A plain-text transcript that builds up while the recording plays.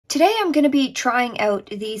Today I'm going to be trying out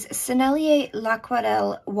these Sennelier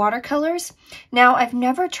L'Aquarelle watercolors. Now, I've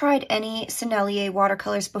never tried any Sennelier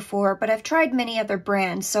watercolors before, but I've tried many other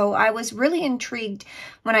brands, so I was really intrigued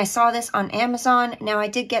when I saw this on Amazon. Now, I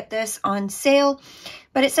did get this on sale,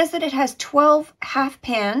 but it says that it has 12 half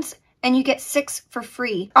pans, and you get 6 for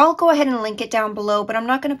free. I'll go ahead and link it down below, but I'm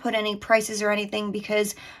not going to put any prices or anything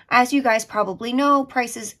because, as you guys probably know,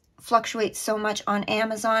 prices fluctuate so much on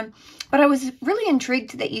Amazon. But I was really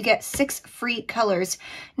intrigued that you get 6 free colors.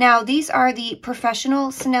 Now, these are the professional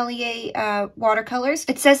Sennelier watercolors.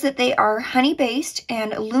 It says that they are honey-based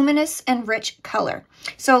and luminous and rich color.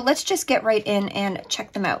 So let's just get right in and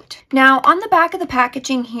check them out. Now, on the back of the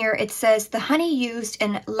packaging here, it says the honey used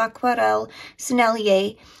in L'Aquarelle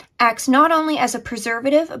Sennelier acts not only as a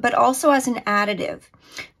preservative, but also as an additive,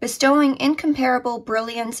 bestowing incomparable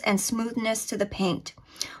brilliance and smoothness to the paint.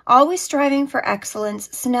 Always striving for excellence,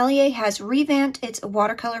 Sennelier has revamped its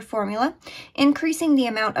watercolor formula, increasing the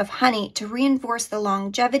amount of honey to reinforce the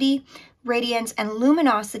longevity, radiance, and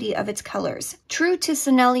luminosity of its colors. True to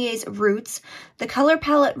Sennelier's roots, the color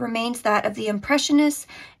palette remains that of the Impressionists,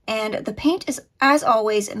 and the paint is, as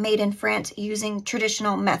always, made in France using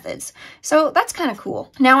traditional methods. So that's kind of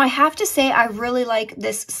cool. Now, I have to say I really like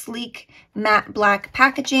this sleek matte black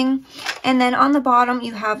packaging. And then on the bottom,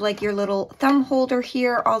 you have like your little thumb holder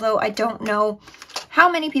here, although I don't know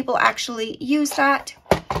how many people actually use that.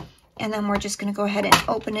 And then we're just going to go ahead and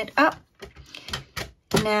open it up.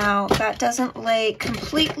 Now, that doesn't lay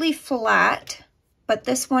completely flat, but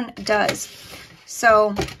this one does.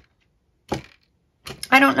 So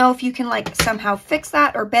I don't know if you can like somehow fix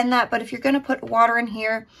that or bend that, but if you're going to put water in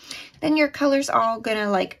here, then your color's all going to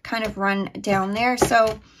like kind of run down there.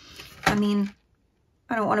 So, I mean,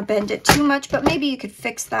 I don't want to bend it too much, but maybe you could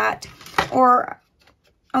fix that. Or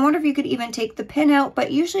I wonder if you could even take the pin out,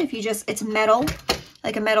 but usually if you just, it's metal,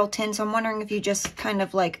 like a metal tin. So I'm wondering if you just kind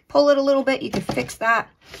of like pull it a little bit, you could fix that.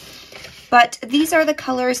 But these are the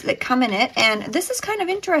colors that come in it. And this is kind of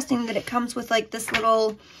interesting that it comes with like this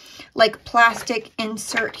little like plastic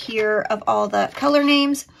insert here of all the color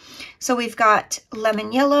names. So we've got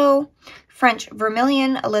lemon yellow, French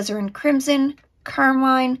vermilion, alizarin crimson,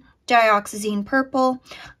 carmine, dioxazine purple,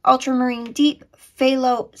 ultramarine deep,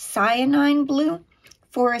 phthalo cyanine blue,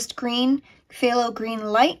 forest green, phthalo green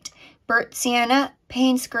light, burnt sienna,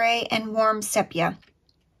 Payne's gray, and warm sepia.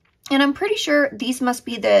 And I'm pretty sure these must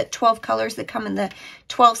be the 12 colors that come in the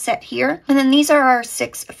 12 set here. And then these are our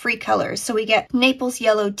 6 free colors. So we get Naples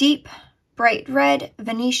Yellow Deep, Bright Red,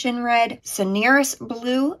 Venetian Red, Cineris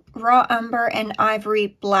Blue, Raw Umber, and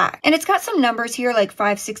Ivory Black. And it's got some numbers here like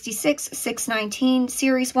 566, 619,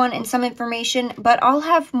 Series 1, and some information. But I'll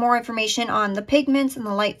have more information on the pigments and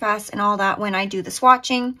the lightfast and all that when I do the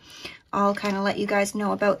swatching. I'll kind of let you guys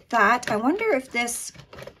know about that. I wonder if this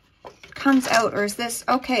comes out, or is this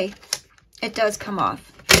okay? It does come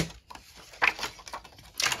off,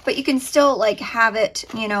 but you can still like have it,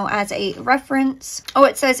 you know, as a reference. Oh,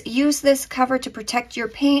 it says use this cover to protect your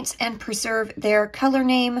paints and preserve their color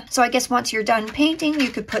name. So I guess once you're done painting, you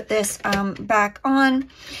could put this back on,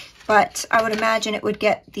 but I would imagine it would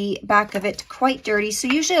get the back of it quite dirty. So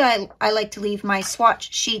usually I like to leave my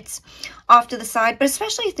swatch sheets off to the side, but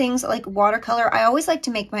especially things like watercolor, I always like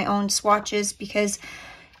to make my own swatches because,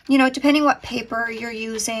 you know, depending what paper you're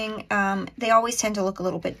using, they always tend to look a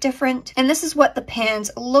little bit different. And this is what the pans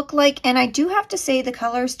look like. And I do have to say the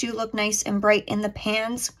colors do look nice and bright in the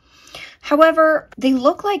pans. However, they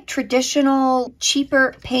look like traditional,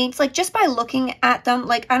 cheaper paints. Like just by looking at them,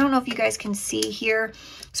 like I don't know if you guys can see here,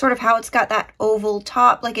 sort of how it's got that oval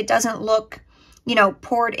top. Like it doesn't look, you know,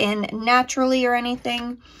 poured in naturally or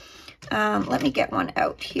anything. Let me get one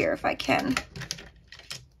out here if I can.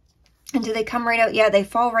 And do they come right out? Yeah, they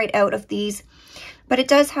fall right out of these. But it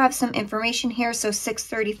does have some information here. So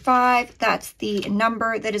 635, that's the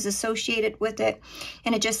number that is associated with it.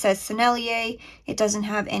 And it just says Sennelier. It doesn't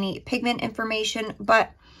have any pigment information.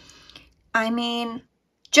 But, I mean,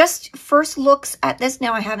 just first looks at this.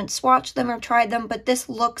 Now, I haven't swatched them or tried them, but this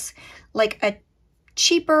looks like a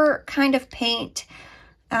cheaper kind of paint.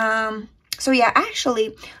 So yeah,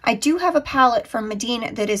 actually, I do have a palette from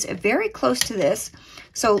Mi-Teintes that is very close to this.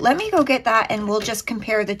 So let me go get that and we'll just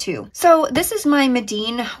compare the two. So this is my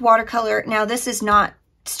Mi-Teintes watercolor. Now this is not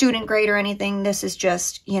student grade or anything. This is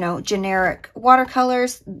just, you know, generic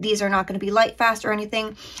watercolors. These are not going to be light fast or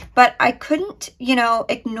anything. But I couldn't, you know,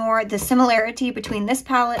 ignore the similarity between this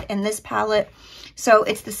palette and this palette. So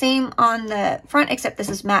it's the same on the front, except this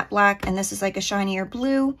is matte black and this is like a shinier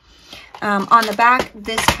blue. On the back,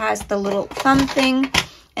 this has the little thumb thing,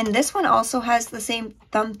 and this one also has the same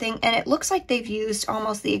thumb thing, and it looks like they've used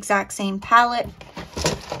almost the exact same palette.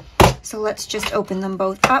 So let's just open them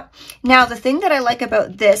both up. Now, the thing that I like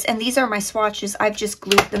about this, and these are my swatches, I've just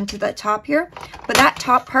glued them to the top here, but that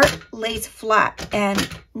top part lays flat. And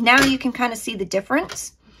now you can kind of see the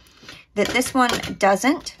difference that this one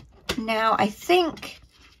doesn't. Now, I think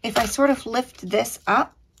if I sort of lift this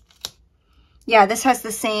up, yeah, this has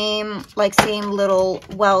the same little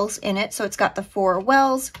wells in it. So it's got the 4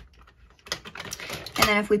 wells. And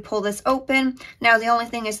then if we pull this open, now the only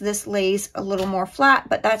thing is this lays a little more flat,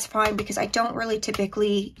 but that's fine because I don't really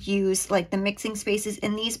typically use like the mixing spaces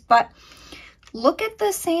in these. But look at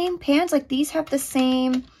the same pans, like these have the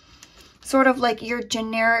same sort of like your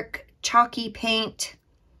generic chalky paint.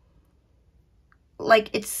 Like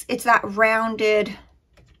it's that rounded,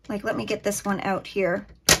 like let me get this one out here.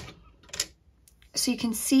 So you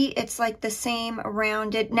can see it's like the same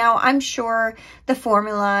rounded. Now, I'm sure the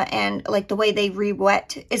formula and like the way they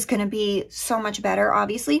re-wet is going to be so much better,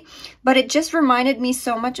 obviously. But it just reminded me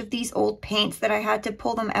so much of these old paints that I had to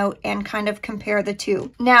pull them out and kind of compare the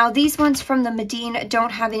two. Now, these ones from the Medine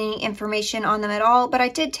don't have any information on them at all. But I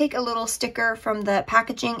did take a little sticker from the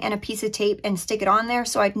packaging and a piece of tape and stick it on there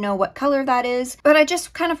so I'd know what color that is. But I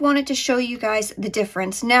just kind of wanted to show you guys the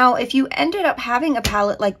difference. Now, if you ended up having a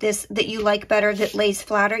palette like this that you like better, that lays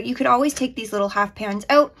flatter, you could always take these little half pans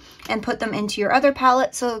out and put them into your other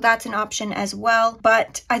palette, so that's an option as well.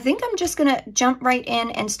 But I think I'm just gonna jump right in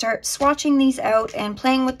and start swatching these out and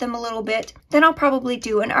playing with them a little bit. Then I'll probably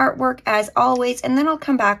do an artwork as always, and then I'll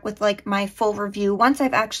come back with like my full review once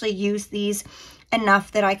I've actually used these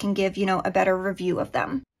enough that I can give, you know, a better review of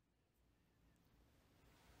them.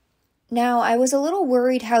 Now, I was a little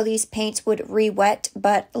worried how these paints would re-wet,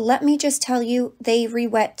 but let me just tell you, they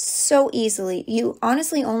re-wet so easily. You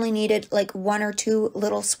honestly only needed like 1 or 2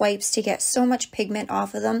 little swipes to get so much pigment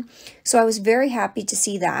off of them. So I was very happy to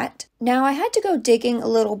see that. Now, I had to go digging a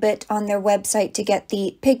little bit on their website to get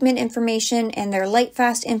the pigment information and their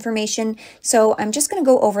lightfast information. So I'm just going to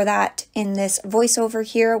go over that in this voiceover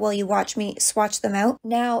here while you watch me swatch them out.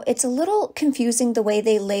 Now, it's a little confusing the way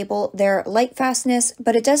they label their lightfastness,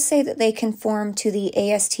 but it does say that they conform to the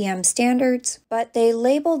ASTM standards. But they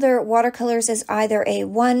label their watercolors as either a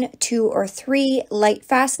 1, 2, or 3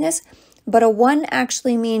 lightfastness, but a 1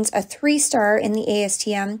 actually means a 3-star in the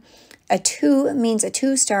ASTM. A 2 means a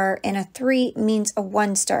 2-star, and a 3 means a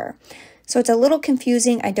 1-star. So it's a little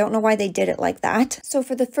confusing. I don't know why they did it like that. So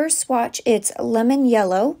for the first swatch, it's Lemon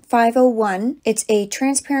Yellow 501. It's a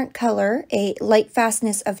transparent color, a light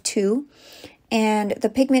fastness of 2, and the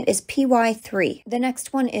pigment is PY3. The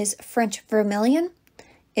next one is French Vermilion.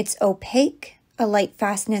 It's opaque, a light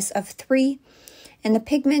fastness of 3, and the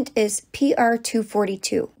pigment is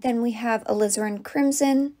PR242. Then we have Alizarin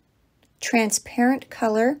Crimson, transparent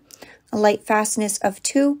color, a light fastness of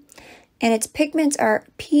 2, and its pigments are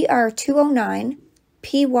PR209,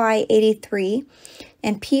 PY83,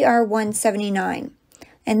 and PR179.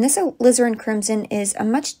 And this alizarin crimson is a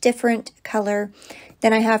much different color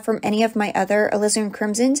than I have from any of my other alizarin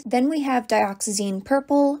crimsons. Then we have Dioxazine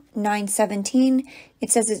Purple 917.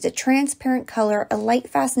 It says it's a transparent color, a light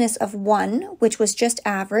fastness of 1, which was just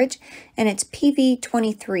average, and it's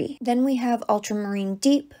PV23. Then we have Ultramarine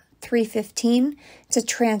Deep 315. It's a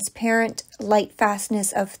transparent light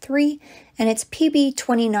fastness of 3, and it's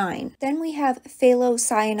PB29. Then we have Phthalo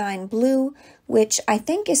Cyanine Blue, which I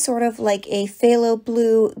think is sort of like a phthalo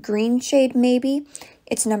blue green shade maybe.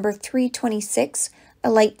 It's number 326,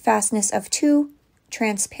 a light fastness of 2,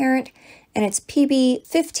 transparent, and it's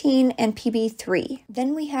PB15 and PB3.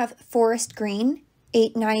 Then we have Forest Green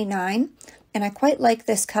 899, and I quite like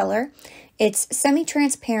this color. It's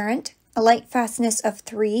semi-transparent, a light fastness of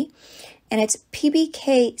 3, and it's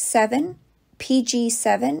PBK7,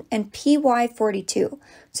 PG7, and PY42.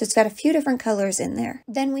 So it's got a few different colors in there.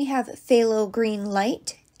 Then we have Phthalo Green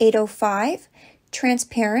Light 805,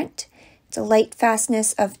 transparent. It's a light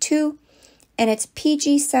fastness of 2, and it's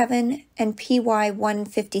PG7 and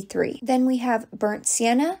PY153. Then we have Burnt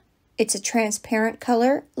Sienna. It's a transparent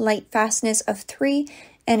color, light fastness of 3,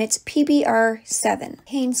 and it's PBR7.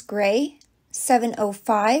 Payne's Gray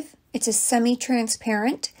 705. It's a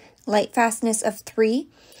semi-transparent, light fastness of 3,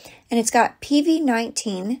 and it's got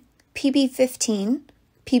PV19, PB15,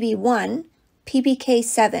 PB1,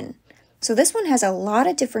 PBK7. So this one has a lot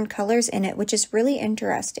of different colors in it, which is really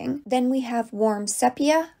interesting. Then we have Warm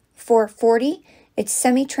Sepia 440. It's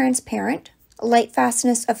semi-transparent, light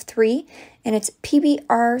fastness of 3, and it's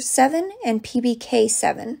PBR7 and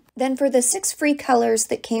PBK7. Then for the 6 free colors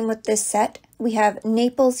that came with this set, we have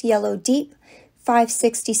Naples Yellow Deep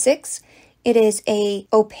 566. It is a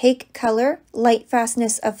opaque color, light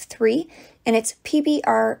fastness of 3, and it's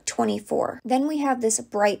PBR 24. Then we have this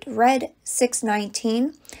bright red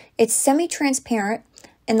 619. It's semi-transparent,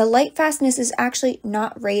 and the light fastness is actually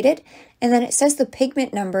not rated, and then it says the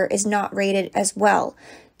pigment number is not rated as well.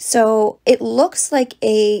 So it looks like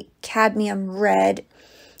a cadmium red,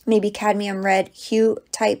 maybe cadmium red hue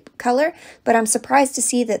type color, but I'm surprised to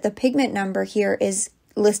see that the pigment number here is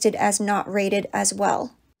listed as not rated as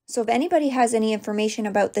well. So if anybody has any information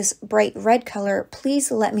about this bright red color,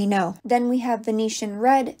 please let me know. Then we have Venetian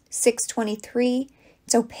Red 623.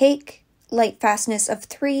 It's opaque, light fastness of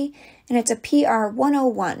 3, and it's a PR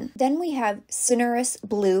 101. Then we have Cineris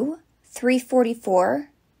Blue 344,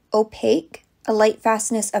 opaque, a light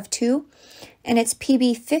fastness of 2, and it's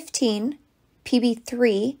PB 15, PB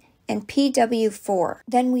 3, and PW 4.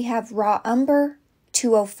 Then we have Raw Umber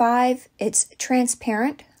 205. It's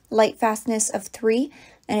transparent, light fastness of 3,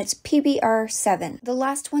 and it's PBR 7. The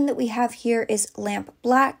last one that we have here is Lamp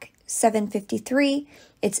Black 753.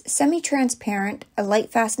 It's semi-transparent, a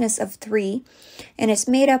light fastness of 3, and it's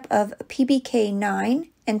made up of PBK 9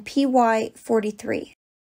 and PY 43.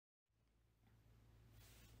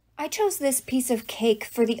 I chose this piece of cake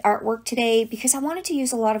for the artwork today because I wanted to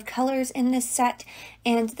use a lot of colors in this set,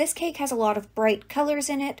 and this cake has a lot of bright colors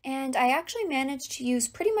in it, and I actually managed to use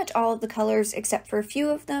pretty much all of the colors except for a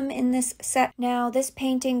few of them in this set. Now, this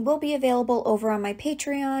painting will be available over on my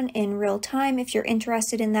Patreon in real time. If you're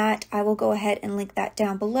interested in that, I will go ahead and link that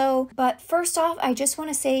down below. But first off, I just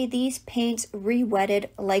want to say these paints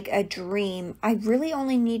re-wetted like a dream. I really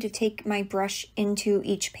only need to take my brush into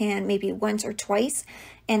each pan maybe once or twice,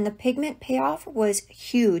 and the pigment payoff was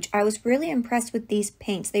huge. I was really impressed with these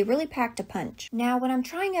paints. They really packed a punch. Now, when I'm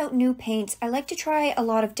trying out new paints, I like to try a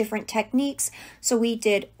lot of different techniques. So we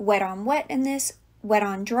did wet on wet in this, wet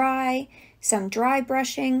on dry, some dry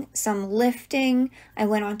brushing, some lifting. I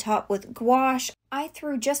went on top with gouache. I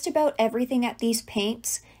threw just about everything at these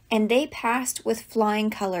paints, and they passed with flying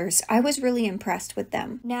colors. I was really impressed with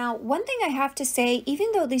them. Now, one thing I have to say,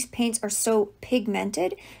 even though these paints are so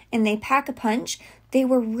pigmented and they pack a punch, they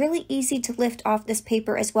were really easy to lift off this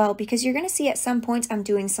paper as well, because you're going to see at some points I'm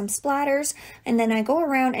doing some splatters, and then I go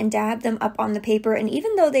around and dab them up on the paper, and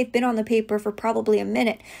even though they've been on the paper for probably a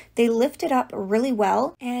minute, they lift it up really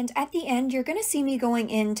well. And at the end, you're going to see me going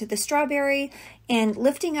into the strawberry and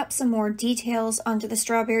lifting up some more details onto the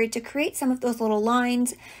strawberry to create some of those little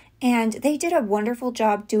lines. And they did a wonderful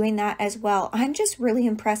job doing that as well. I'm just really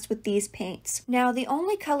impressed with these paints. Now, the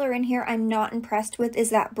only color in here I'm not impressed with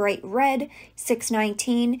is that bright red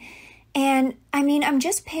 619. And I mean, I'm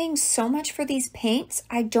just paying so much for these paints.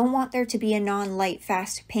 I don't want there to be a non-light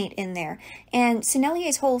fast paint in there. And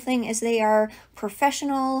Sennelier's whole thing is they are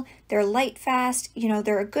professional, they're light fast, you know,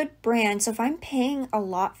 they're a good brand. So if I'm paying a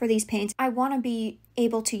lot for these paints, I want to be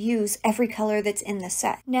able to use every color that's in the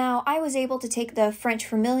set. Now, I was able to take the French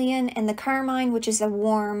Vermilion and the Carmine, which is a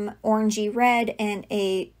warm orangey red and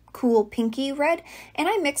a cool pinky red, and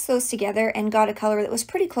I mixed those together and got a color that was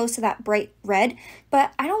pretty close to that bright red,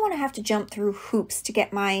 but I don't want to have to jump through hoops to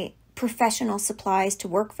get my professional supplies to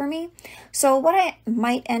work for me. So what I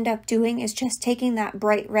might end up doing is just taking that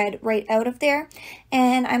bright red right out of there,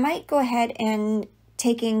 and I might go ahead and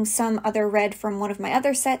taking some other red from one of my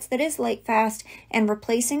other sets that is light fast and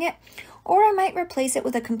replacing it. Or I might replace it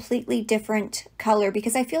with a completely different color,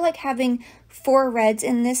 because I feel like having 4 reds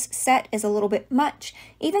in this set is a little bit much.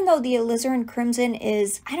 Even though the alizarin crimson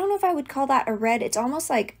is, I don't know if I would call that a red, it's almost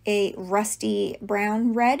like a rusty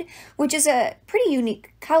brown red, which is a pretty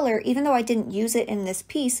unique color. Even though I didn't use it in this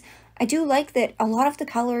piece, I do like that a lot of the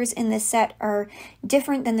colors in this set are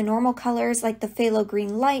different than the normal colors, like the phthalo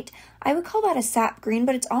green light. I would call that a sap green,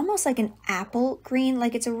 but it's almost like an apple green.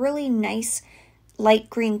 Like, it's a really nice light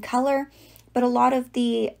green color, but a lot of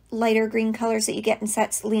the lighter green colors that you get in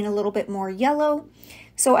sets lean a little bit more yellow.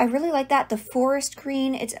 So I really like that. The forest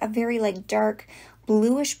green, it's a very like dark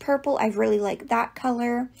bluish purple. I really like that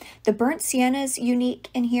color. The burnt sienna is unique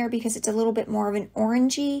in here because it's a little bit more of an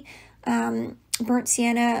orangey burnt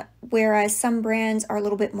sienna, whereas some brands are a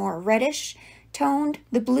little bit more reddish toned.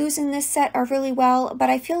 The blues in this set are really well, but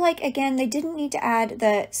I feel like, again, they didn't need to add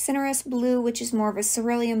the Cineris blue, which is more of a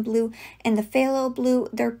cerulean blue, and the phthalo blue.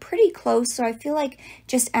 They're pretty close, so I feel like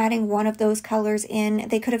just adding one of those colors in,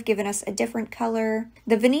 they could have given us a different color.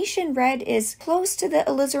 The Venetian red is close to the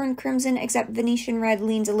alizarin crimson, except Venetian red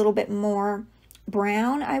leans a little bit more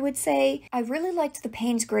brown, I would say. I really liked the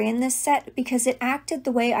Payne's Gray in this set because it acted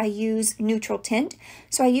the way I use neutral tint.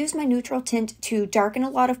 So I use my neutral tint to darken a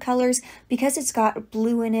lot of colors because it's got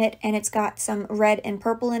blue in it and it's got some red and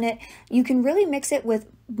purple in it. You can really mix it with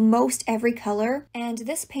most every color, and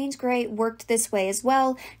this Payne's Gray worked this way as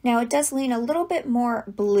well. Now it does lean a little bit more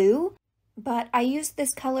blue, but I used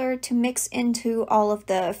this color to mix into all of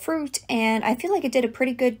the fruit, and I feel like it did a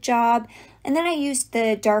pretty good job. And then I used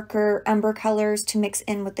the darker umber colors to mix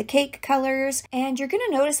in with the cake colors. And you're going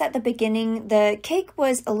to notice at the beginning, the cake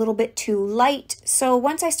was a little bit too light. So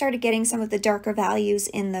once I started getting some of the darker values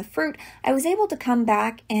in the fruit, I was able to come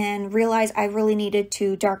back and realize I really needed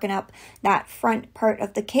to darken up that front part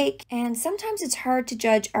of the cake. And sometimes it's hard to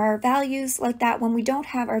judge our values like that when we don't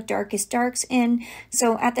have our darkest darks in.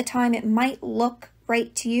 So at the time, it might look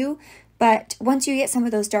right to you. But once you get some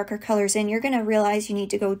of those darker colors in, you're going to realize you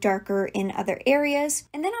need to go darker in other areas.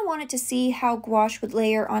 And then I wanted to see how gouache would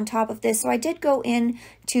layer on top of this. So I did go in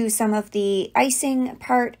to some of the icing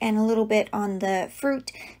part and a little bit on the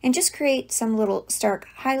fruit and just create some little stark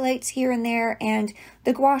highlights here and there. And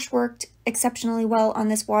the gouache worked exceptionally well on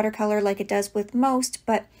this watercolor like it does with most,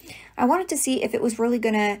 but I wanted to see if it was really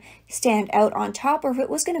going to stand out on top or if it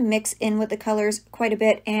was going to mix in with the colors quite a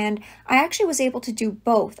bit, and I actually was able to do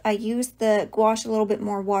both. I used the gouache a little bit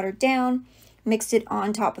more watered down, mixed it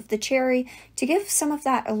on top of the cherry to give some of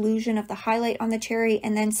that illusion of the highlight on the cherry,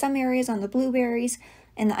 and then some areas on the blueberries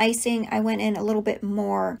and the icing I went in a little bit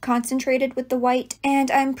more concentrated with the white,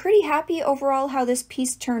 and I'm pretty happy overall how this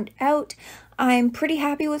piece turned out. I'm pretty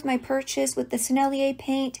happy with my purchase with the Sennelier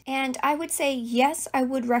paint, and I would say yes, I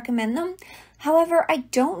would recommend them. However, I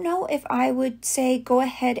don't know if I would say go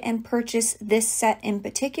ahead and purchase this set in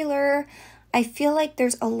particular. I feel like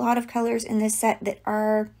there's a lot of colors in this set that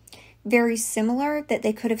are very similar, that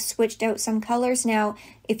they could have switched out some colors. Now,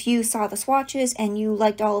 if you saw the swatches and you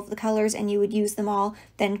liked all of the colors and you would use them all,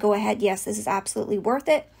 then go ahead. Yes, this is absolutely worth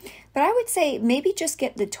it. But I would say maybe just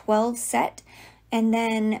get the 12 set and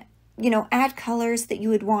then, you know, add colors that you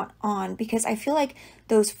would want on, because I feel like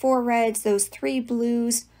those 4 reds, those 3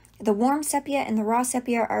 blues, the warm sepia and the raw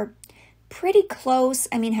sepia are pretty close.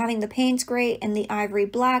 I mean, having the Payne's Gray and the ivory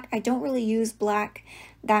black, I don't really use black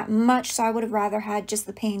that much, so I would have rather had just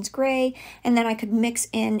the Payne's Gray, and then I could mix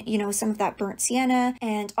in, you know, some of that burnt sienna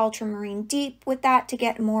and ultramarine deep with that to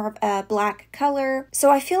get more of a black color.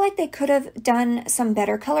 So I feel like they could have done some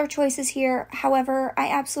better color choices here. However, I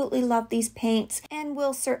absolutely love these paints and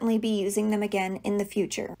will certainly be using them again in the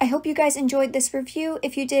future. I hope you guys enjoyed this review.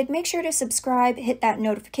 If you did, make sure to subscribe, hit that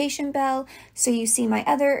notification bell so you see my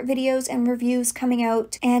other videos and reviews coming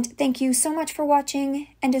out. And thank you so much for watching,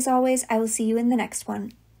 and as always, I will see you in the next one.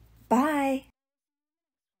 Bye!